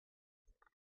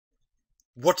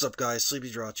What's up, guys? Sleepy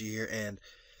Jirachi here, and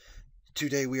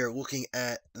today we are looking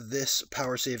at this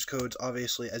PowerSaves codes.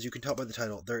 Obviously, as you can tell by the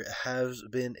title, there has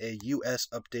been a US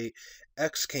update.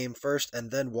 X came first,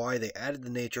 and then Y. They added the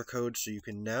nature code, so you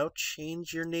can now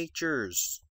change your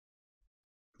natures.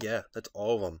 Yeah, that's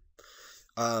all of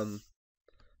them.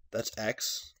 That's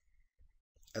X,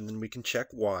 and then we can check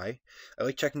Y. I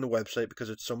like checking the website because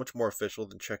it's so much more official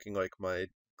than checking like my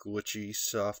glitchy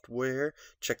software.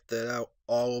 Check that out.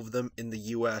 All of them in the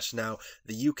US. Now,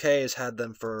 the UK has had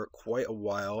them for quite a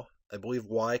while. I believe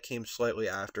Y came slightly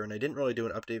after, and I didn't really do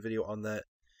an update video on that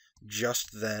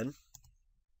just then.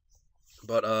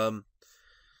 But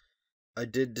I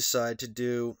did decide to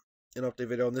do an update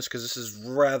video on this because this is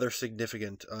rather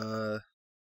significant. I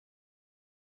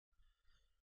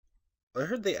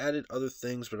heard they added other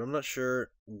things, but I'm not sure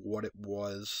what it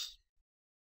was.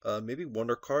 Maybe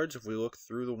Wonder Cards. If we look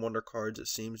through the Wonder Cards, it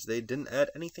seems they didn't add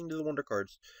anything to the Wonder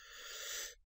Cards.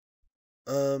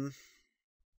 Those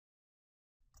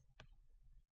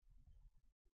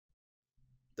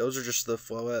are just the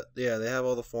flow. Yeah, they have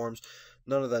all the forms.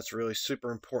 None of that's really super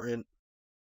important.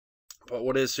 But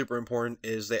what is super important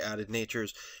is they added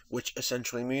natures, which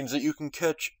essentially means that you can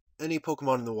catch any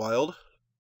Pokemon in the wild,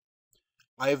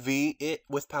 IV it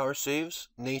with PowerSaves,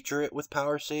 nature it with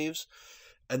PowerSaves,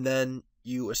 and then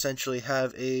you essentially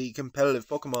have a competitive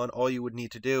Pokemon. All you would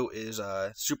need to do is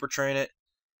super train it,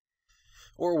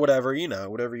 or whatever,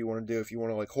 whatever you want to do. If you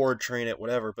want to like horde train it,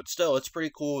 whatever. But still, it's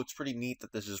pretty cool. It's pretty neat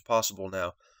that this is possible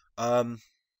now.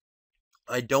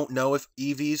 I don't know if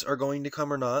EVs are going to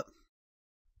come or not.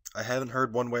 I haven't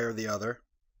heard one way or the other.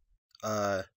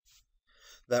 That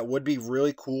would be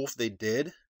really cool if they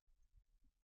did,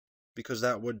 because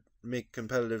that would make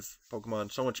competitive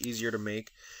Pokemon so much easier to make.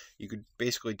 You could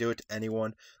basically do it to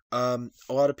anyone. A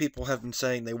lot of people have been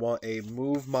saying they want a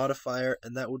move modifier,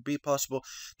 and that would be possible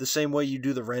the same way you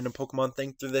do the random Pokemon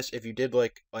thing through this. If you did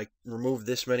like remove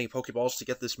this many Pokeballs to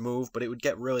get this move, but it would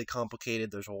get really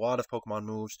complicated. There's a lot of Pokemon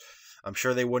moves. I'm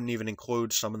sure they wouldn't even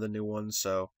include some of the new ones.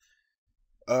 So,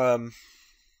 um,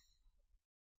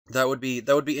 that would be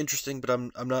interesting, but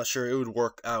I'm not sure it would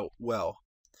work out well.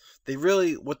 They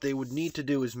really, what they would need to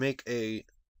do is make a,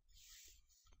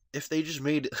 if they just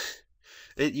made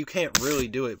it, you can't really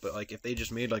do it, but like if they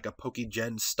just made like a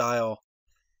Pokegen style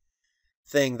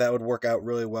thing, that would work out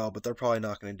really well, but they're probably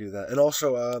not going to do that. And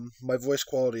also, my voice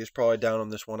quality is probably down on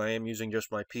this one. I am using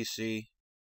just my PC.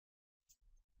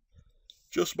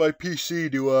 Just my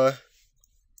PC to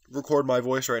record my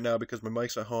voice right now because my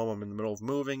mic's at home. I'm in the middle of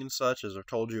moving and such, as I've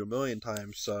told you a million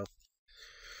times, so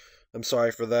I'm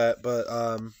sorry for that, but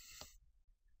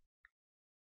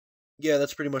yeah,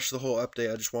 that's pretty much the whole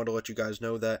update. I just wanted to let you guys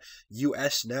know that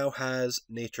US now has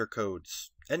nature codes.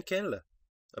 And Canada.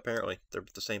 Apparently. They're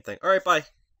the same thing. Alright, bye.